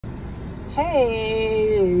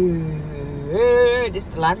Hey, this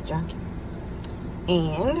is the Lotteryjunkie,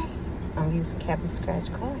 and I'm using Captain Scratch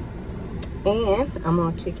coin, and I'm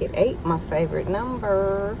on ticket 8, my favorite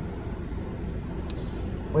number.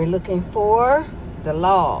 We're looking for the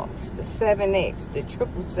logs, the 7X, the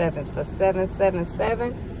 777s for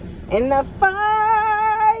 777, and the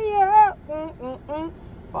fire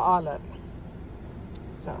for all of it.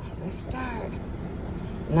 So let's start.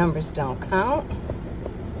 Numbers don't count.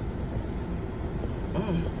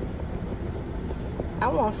 I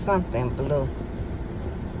want something blue.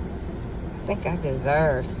 I think I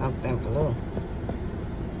deserve something blue.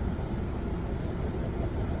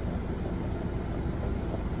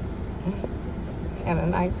 Had a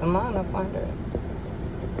nice amount up under it.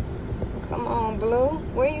 Come on, blue.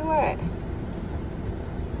 Where you at?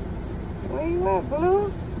 Where you at,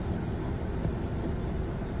 blue?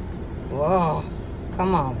 Whoa.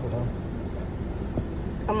 Come on, blue.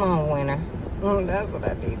 Come on, winner. That's what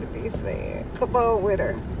I need to be saying. Come on with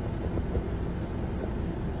her.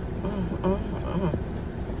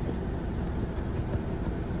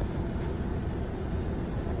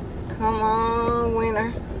 Come on,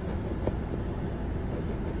 winner.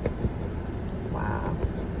 Wow.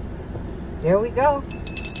 There we go.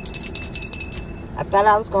 I thought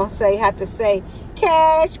I was going to have to say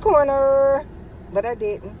cash corner, but I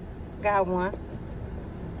didn't. Got one.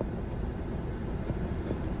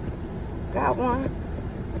 Got one.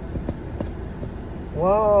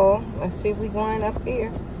 Whoa. Let's see if we going up here.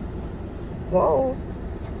 Whoa.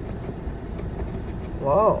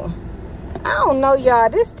 Whoa. I don't know, y'all.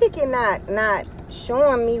 This ticket not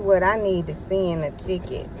showing me what I need to see in the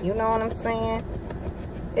ticket. You know what I'm saying?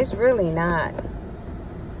 It's really not.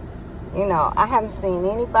 You know, I haven't seen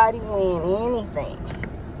anybody win anything.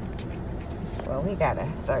 Well, we got a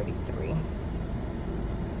 33.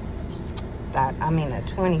 I mean a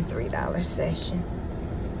 $23 session.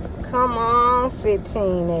 Come on,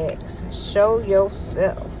 15X. Show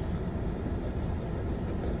yourself.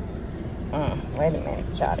 Wait a minute,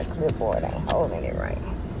 y'all. The clipboard ain't holding it right.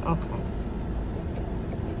 Okay.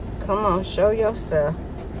 Come on, show yourself.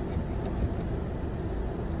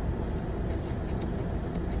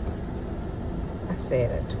 I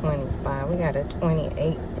said a 25. We got a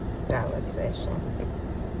 $28 session.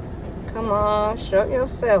 Come on, show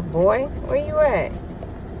yourself, boy. Where you at?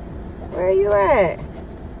 Where you at?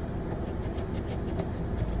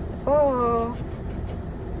 Oh.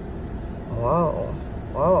 Whoa.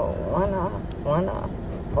 Whoa. One off. One off.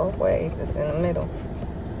 Both ways. It's in the middle.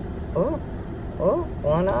 Oh. Oh.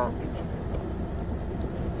 One off.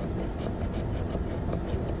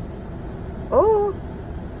 Oh.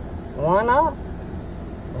 One off.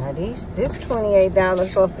 Now this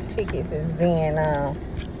 $28 worth of tickets is being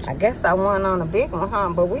I guess I won on a big one, huh?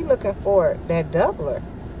 But we looking for that doubler.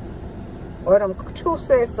 Or them 2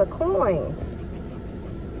 sets of coins.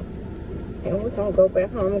 And we're going to go back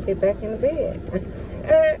home and get back in the bed.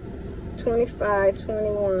 25,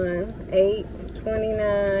 21, 8,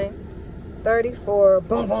 29, 34,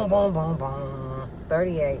 boom, boom, boom, boom, boom.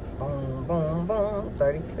 38, boom, boom, boom.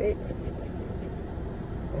 36.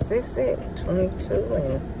 Is this it? 22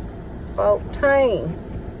 and 14.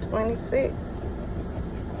 26.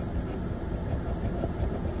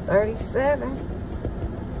 37,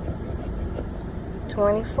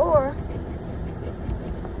 24,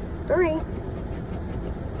 3,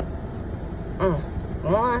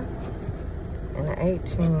 1, and an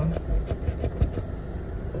 18.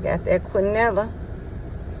 We got that quinella.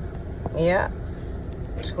 Yeah.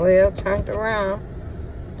 12 turned around.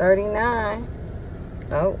 39.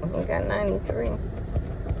 Nope, we got 93.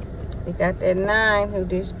 We got that 9 who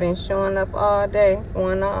just been showing up all day.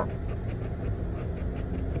 One off.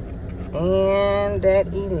 And that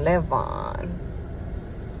 11.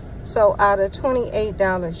 So out of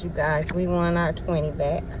 $28, you guys, we won our 20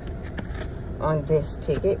 back on this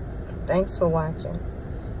ticket. Thanks for watching.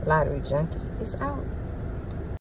 Lotteryjunkie is out.